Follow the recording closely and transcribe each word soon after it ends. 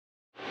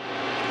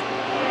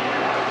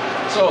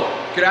So,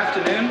 good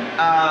afternoon.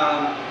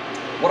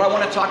 What I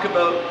want to talk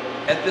about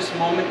at this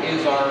moment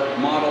is our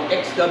model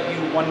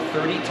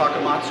XW130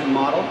 Takamaz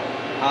model.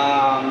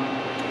 I'm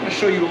going to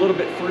show you a little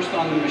bit first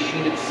on the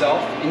machine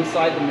itself,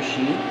 inside the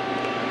machine.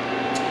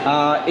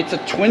 It's a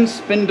twin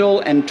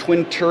spindle and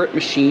twin turret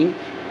machine.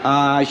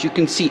 As you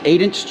can see,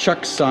 8-inch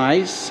chuck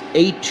size,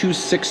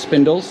 A26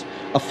 spindles,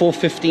 a full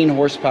 15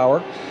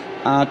 horsepower.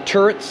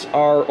 Turrets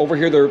are over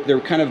here.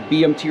 They're kind of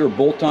BMT or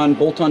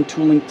bolt-on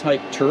tooling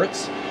type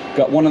turrets.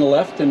 Got one on the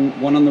left and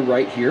one on the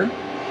right here.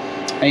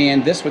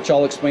 And this, which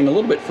I'll explain a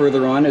little bit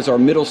further on, is our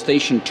middle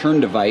station turn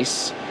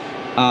device.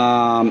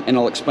 And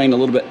I'll explain a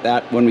little bit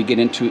that when we get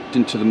into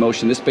the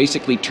motion. This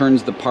basically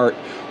turns the part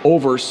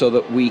over so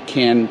that we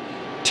can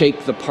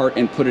take the part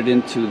and put it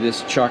into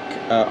this chuck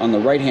on the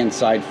right hand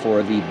side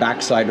for the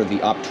backside or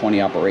the op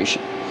 20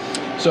 operation.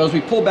 So as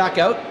we pull back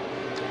out,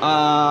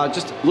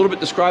 just a little bit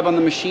describe on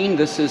the machine.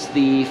 This is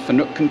the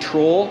Fanuc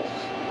control,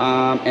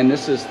 and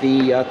this is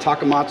the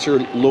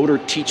Takamaz loader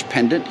teach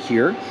pendant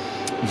here.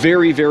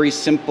 Very, very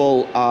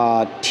simple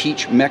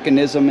teach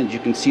mechanism. As you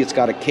can see, it's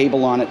got a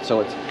cable on it, so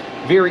it's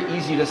very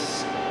easy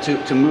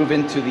to move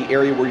into the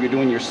area where you're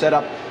doing your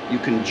setup. You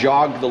can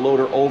jog the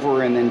loader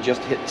over and then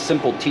just hit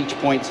simple teach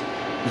points.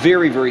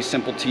 Very, very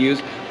simple to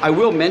use. I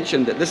will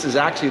mention that this is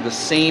actually the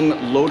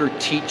same loader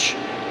teach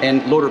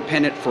and loader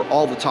pendant for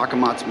all the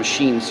Takamaz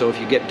machines. So if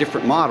you get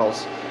different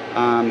models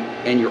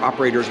and your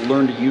operators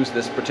learn to use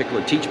this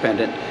particular teach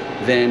pendant,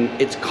 then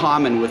it's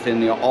common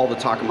within all the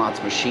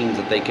Takamaz machines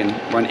that they can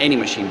run any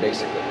machine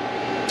basically.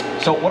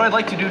 So what I'd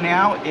like to do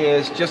now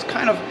is just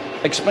kind of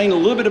explain a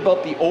little bit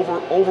about the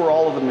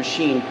overall of the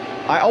machine.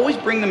 I always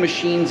bring the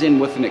machines in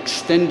with an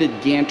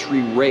extended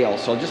gantry rail,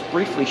 so I'll just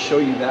briefly show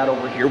you that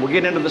over here. We'll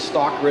get into the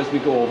stalker as we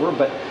go over,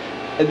 but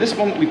at this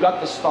moment we've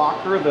got the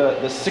stalker,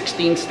 the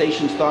 16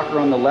 station stalker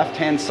on the left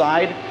hand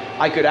side.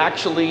 I could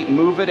actually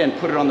move it and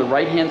put it on the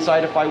right hand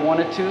side if I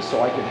wanted to,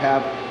 so I could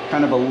have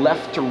kind of a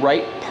left to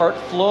right part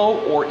flow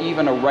or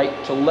even a right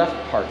to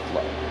left part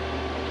flow.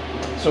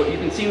 So you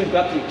can see we've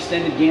got the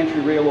extended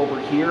gantry rail over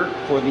here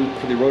for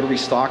the rotary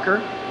stalker,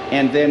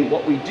 and then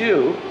what we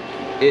do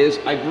is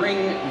I bring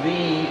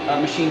the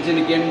machines in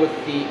again with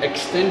the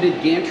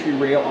extended gantry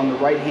rail on the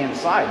right hand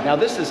side. Now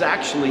this is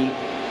actually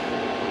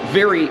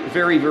very,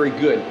 very, very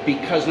good,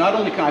 because not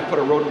only can I put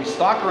a rotary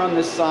stalker on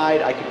this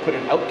side, I could put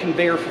an out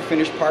conveyor for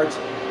finished parts.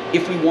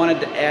 If we wanted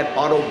to add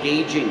auto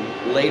gauging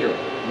later,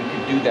 we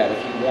could do that.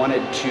 If you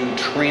wanted to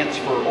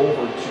transfer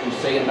over to,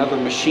 say, another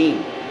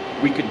machine,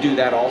 we could do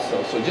that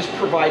also. So it just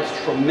provides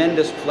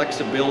tremendous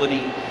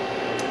flexibility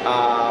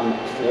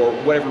for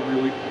whatever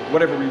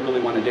we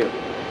really want to do.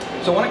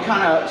 So I want to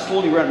kind of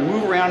slowly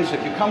move around. So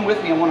if you come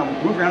with me, I want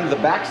to move around to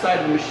the back side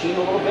of the machine a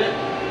little bit.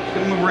 Just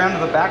going to move around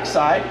to the back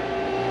side.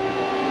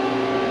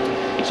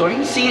 So you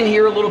can see in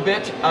here a little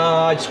bit,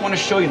 I just want to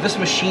show you this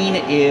machine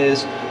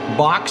is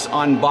box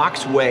on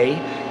box way,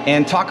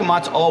 and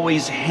Takamaz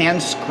always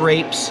hand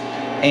scrapes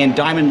and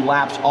diamond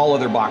laps all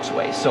of their box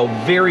ways. So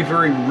very,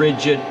 very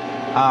rigid,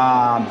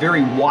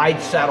 very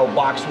wide saddle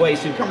box way.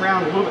 So you come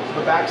around a little bit to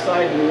the back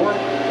side more,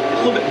 get a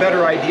little bit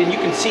better idea. And you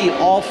can see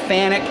all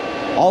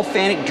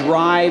Fanuc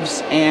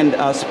drives and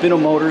spindle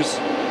motors,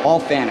 all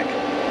Fanuc.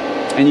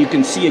 And you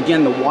can see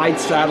again the wide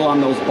saddle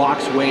on those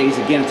box ways.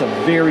 Again, it's a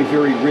very,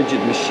 very rigid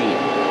machine.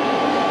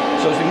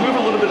 So as we move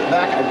a little bit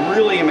back, I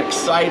really am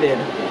excited.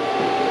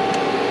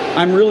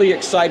 I'm really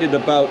excited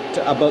about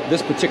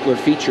this particular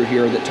feature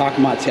here that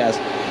Takamaz has.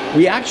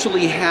 We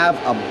actually have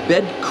a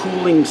bed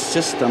cooling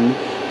system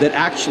that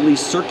actually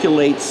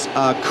circulates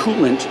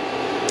coolant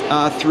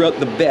throughout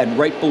the bed,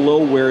 right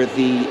below where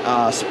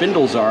the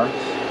spindles are.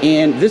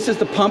 And this is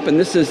the pump, and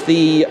this is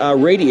the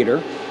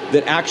radiator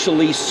that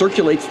actually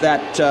circulates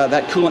that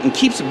coolant and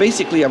keeps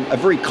basically a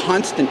very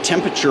constant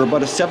temperature,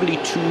 about a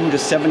 72 to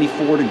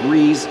 74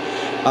 degrees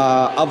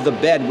of the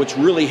bed, which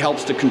really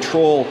helps to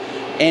control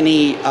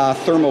any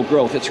thermal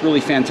growth. It's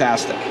really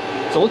fantastic.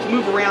 So let's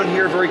move around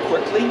here very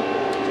quickly.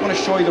 I want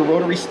to show you the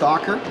rotary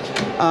stalker.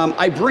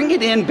 I bring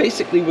it in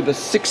basically with a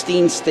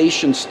 16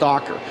 station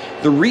stalker.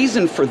 The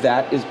reason for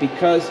that is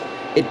because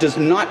it does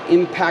not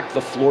impact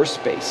the floor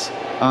space.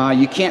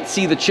 You can't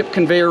see the chip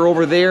conveyor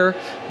over there,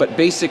 but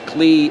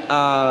basically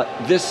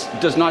this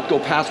does not go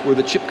past where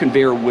the chip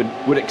conveyor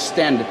would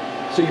extend.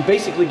 So you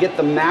basically get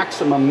the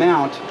maximum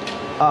amount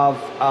of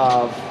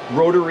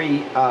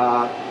rotary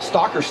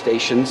stalker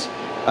stations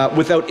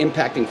without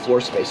impacting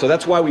floor space. So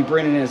that's why we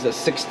bring it in as a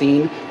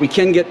 16. We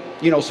can get,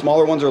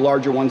 smaller ones or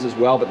larger ones as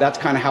well, but that's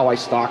kind of how I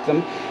stock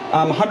them.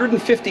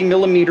 150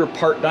 millimeter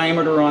part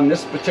diameter on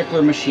this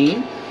particular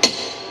machine.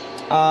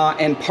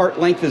 And part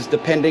length is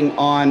depending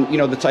on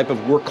the type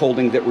of work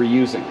holding that we're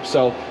using.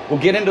 So we'll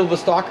get into the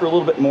stalker a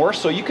little bit more.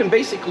 So you can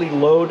basically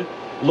load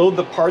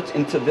the parts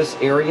into this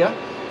area,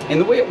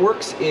 and the way it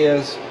works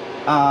is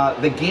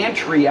the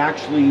gantry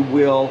actually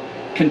will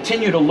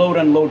continue to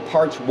unload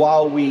parts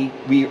while we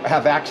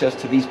have access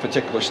to these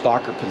particular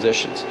stalker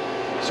positions.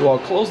 So I'll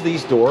close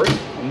these doors.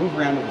 I'll move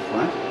around to the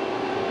front.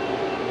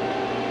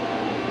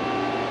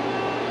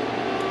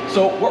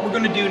 So what we're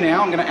going to do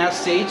now, I'm going to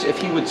ask Sage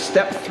if he would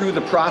step through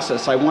the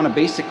process. I want to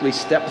basically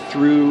step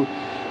through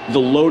the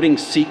loading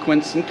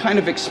sequence and kind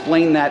of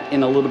explain that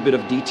in a little bit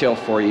of detail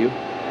for you.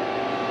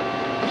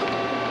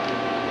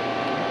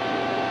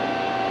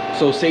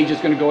 So Sage is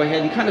going to go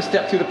ahead and kind of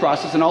step through the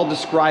process, and I'll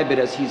describe it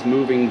as he's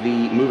moving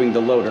the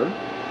loader.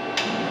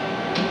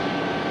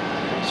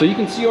 So you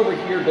can see over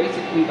here,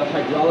 basically the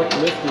hydraulic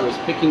lifter is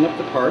picking up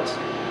the parts.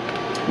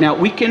 Now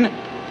we can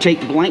take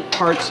blank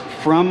parts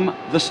from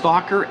the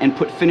stalker and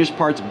put finished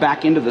parts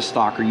back into the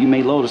stalker. You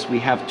may notice we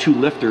have two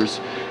lifters.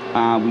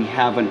 We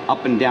have an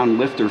up and down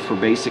lifter for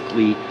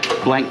basically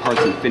blank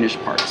parts and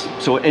finished parts.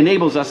 So it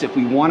enables us, if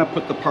we want to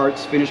put the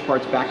parts, finished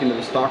parts back into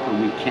the stalker,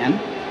 we can.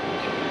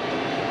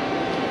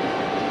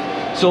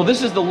 So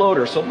this is the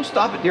loader. So we'll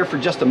stop it there for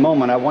just a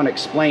moment. I want to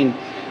explain.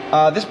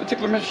 This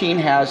particular machine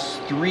has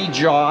 3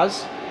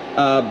 jaws,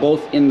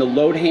 both in the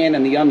load hand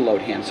and the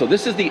unload hand. So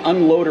this is the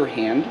unloader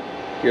hand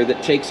here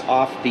that takes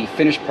off the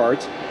finished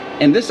parts,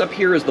 and this up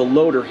here is the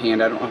loader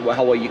hand. I don't know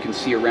how well you can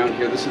see around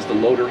here. This is the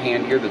loader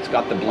hand here that's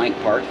got the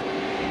blank part.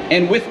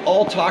 And with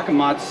all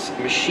Takamaz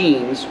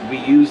machines, we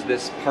use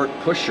this part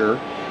pusher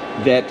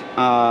that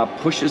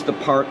pushes the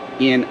part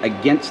in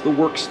against the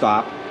work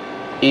stop,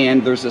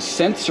 and there's a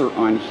sensor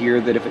on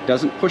here that if it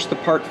doesn't push the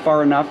part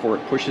far enough or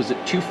it pushes it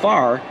too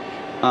far,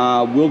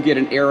 we'll get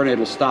an error and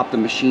it'll stop the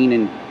machine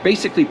and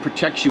basically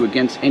protects you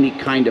against any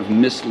kind of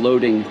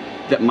misloading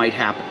that might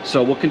happen.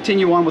 So we'll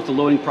continue on with the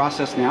loading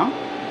process now.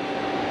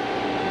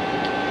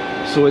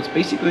 So it's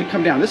basically going to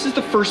come down. This is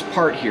the first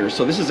part here.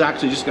 So this is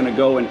actually just going to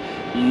go and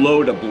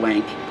load a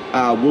blank.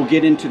 We'll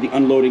get into the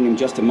unloading in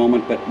just a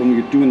moment, but when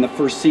you're doing the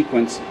first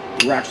sequence,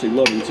 we're actually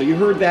loading. So you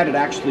heard that it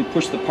actually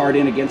pushed the part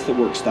in against the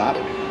work stop.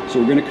 So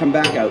we're going to come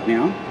back out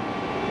now.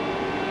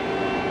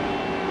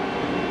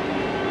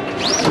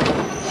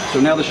 So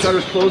now the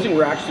shutter's closing.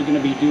 We're actually going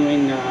to be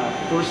doing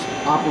first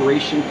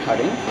operation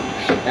cutting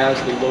as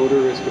the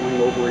loader is going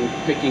over and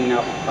picking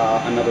up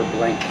another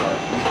blank part.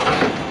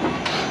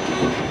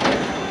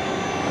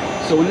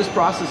 So when this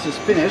process is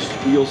finished,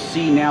 you'll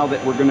see now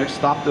that we're going to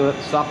stop the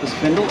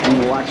spindle, and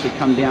we'll actually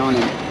come down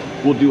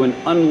and we'll do an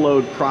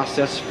unload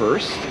process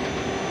first.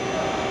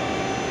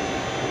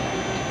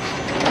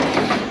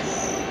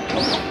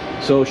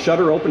 So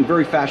shutter open,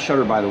 very fast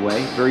shutter by the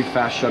way, very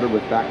fast shutter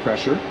with back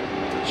pressure.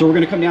 So we're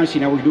going to come down and see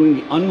now we're doing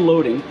the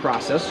unloading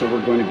process. So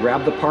we're going to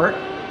grab the part,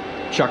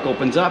 chuck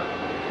opens up,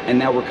 and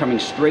now we're coming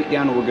straight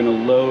down and we're going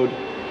to load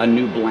a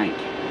new blank.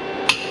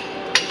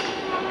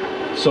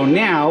 So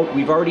now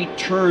we've already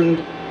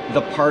turned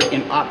the part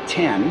in op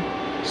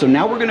 10. So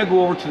now we're going to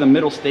go over to the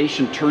middle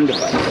station turn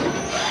device.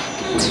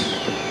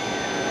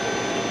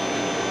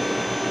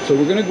 So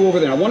we're going to go over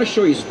there. I want to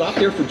show you, stop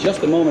there for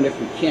just a moment if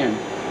we can.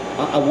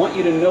 I want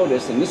you to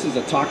notice, and this is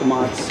a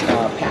Takamaz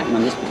patent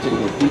on this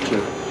particular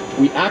feature,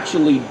 we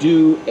actually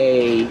do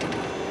a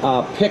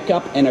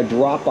pickup and a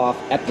drop off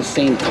at the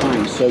same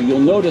time. So you'll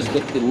notice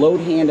that the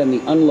load hand and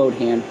the unload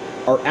hand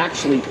are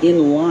actually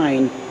in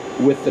line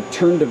with the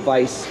turn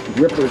device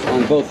grippers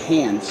on both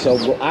hands. So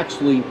we'll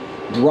actually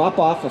drop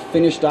off a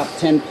finished op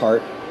 10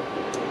 part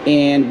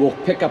and we'll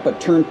pick up a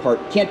turn part.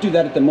 Can't do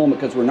that at the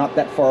moment because we're not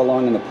that far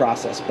along in the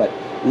process, but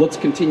let's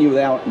continue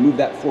that, move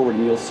that forward,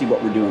 and you'll see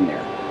what we're doing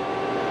there.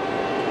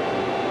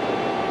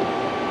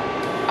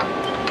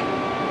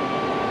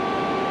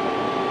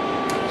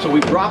 So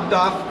we've dropped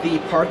off the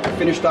part, the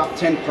finished op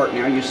 10 part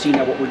now. You see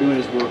now what we're doing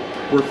is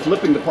we're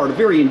flipping the part, a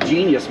very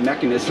ingenious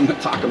mechanism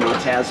that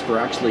Takamaz has for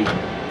actually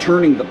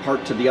turning the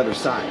part to the other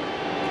side.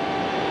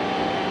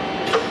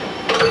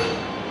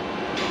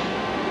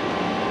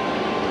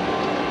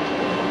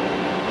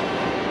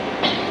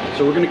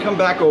 So we're going to come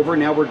back over.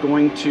 Now we're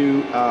going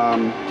to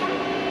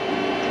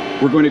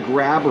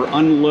grab or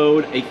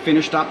unload a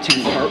finished op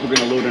 10 part. We're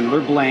going to load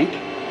another blank.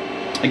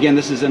 Again,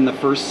 this is in the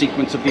first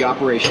sequence of the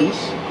operations.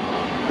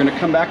 We're going to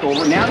come back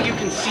over. Now you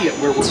can see it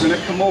where we're going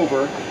to come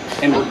over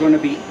and we're going to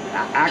be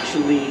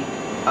actually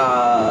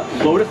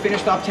load a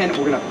finished op 10.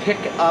 We're going to pick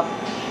up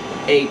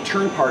a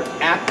turn part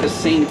at the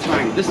same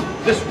time. This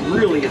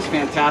really is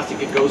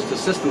fantastic. It goes to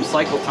system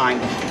cycle time,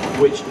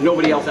 which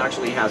nobody else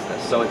actually has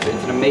this. So it's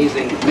an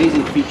amazing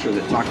feature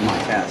that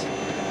Takamaz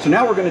has. So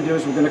now what we're going to do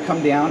is we're going to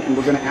come down and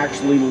we're going to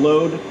actually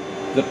load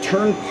the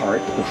turn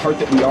part, the part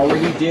that we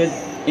already did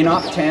in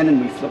op 10,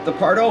 and we flip the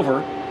part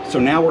over. So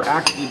now we're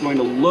actually going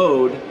to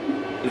load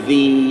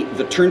the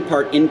turn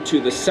part into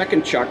the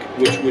second chuck,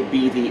 which would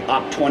be the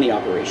op 20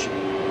 operation.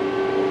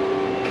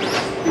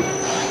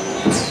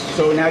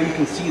 So now you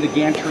can see the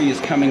gantry is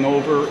coming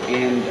over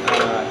and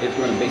it's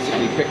going to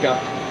basically pick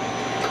up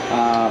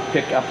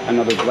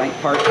another blank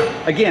part.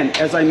 Again,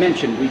 as I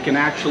mentioned, we can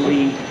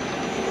actually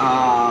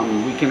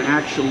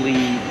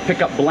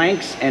pick up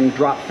blanks and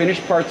drop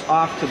finished parts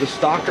off to the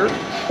stalker,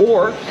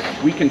 or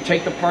we can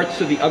take the parts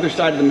to the other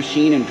side of the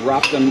machine and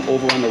drop them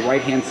over on the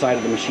right hand side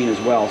of the machine as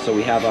well. So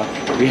we have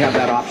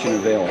that option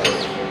available.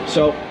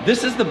 So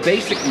this is the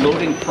basic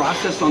loading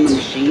process on the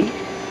machine.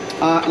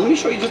 Let me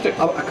show you just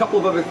a couple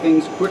of other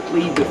things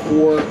quickly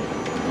before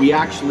we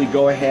actually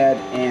go ahead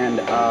and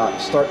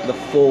start the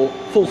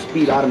full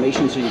speed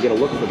automation, so you get a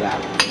look for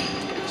that.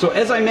 So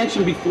as I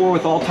mentioned before,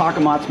 with all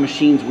Takamaz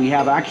machines, we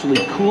have actually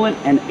coolant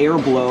and air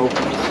blow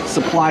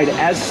supplied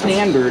as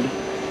standard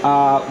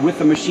with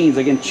the machines.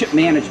 Again, chip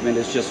management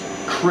is just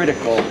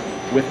critical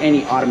with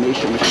any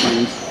automation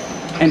machines.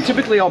 And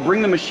typically I'll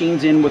bring the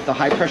machines in with the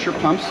high pressure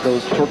pumps,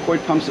 those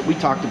torquoise pumps that we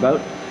talked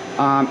about,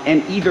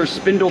 and either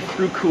spindle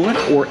through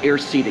coolant or air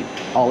seating.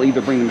 I'll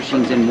either bring the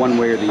machines in one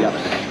way or the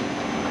other.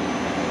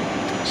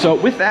 So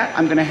with that,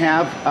 I'm going to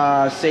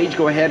have Sage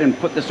go ahead and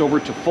put this over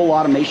to full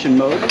automation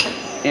mode,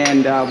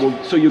 and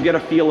so you'll get a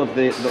feel of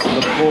the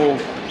full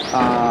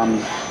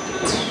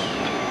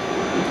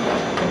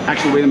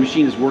actual way the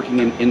machine is working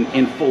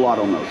in full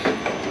auto mode.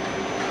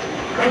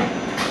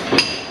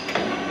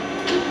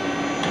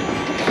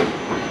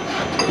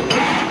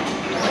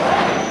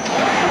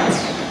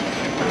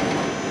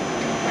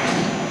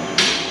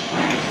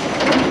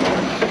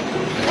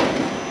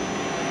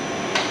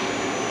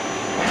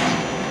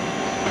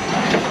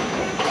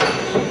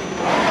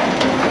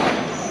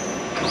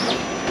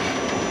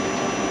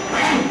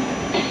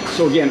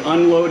 So again,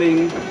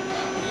 unloading,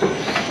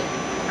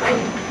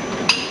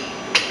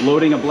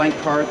 loading a blank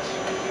cart,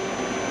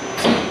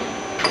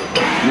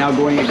 now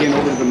going again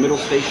over to the middle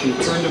station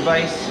turn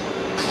device.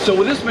 So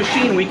with this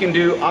machine we can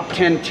do up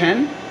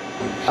 10-10,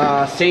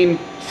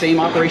 same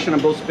operation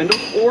on both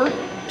spindles, or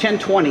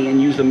 10-20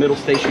 and use the middle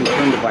station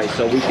turn device.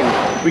 So we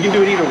can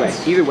do it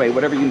either way,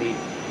 whatever you need.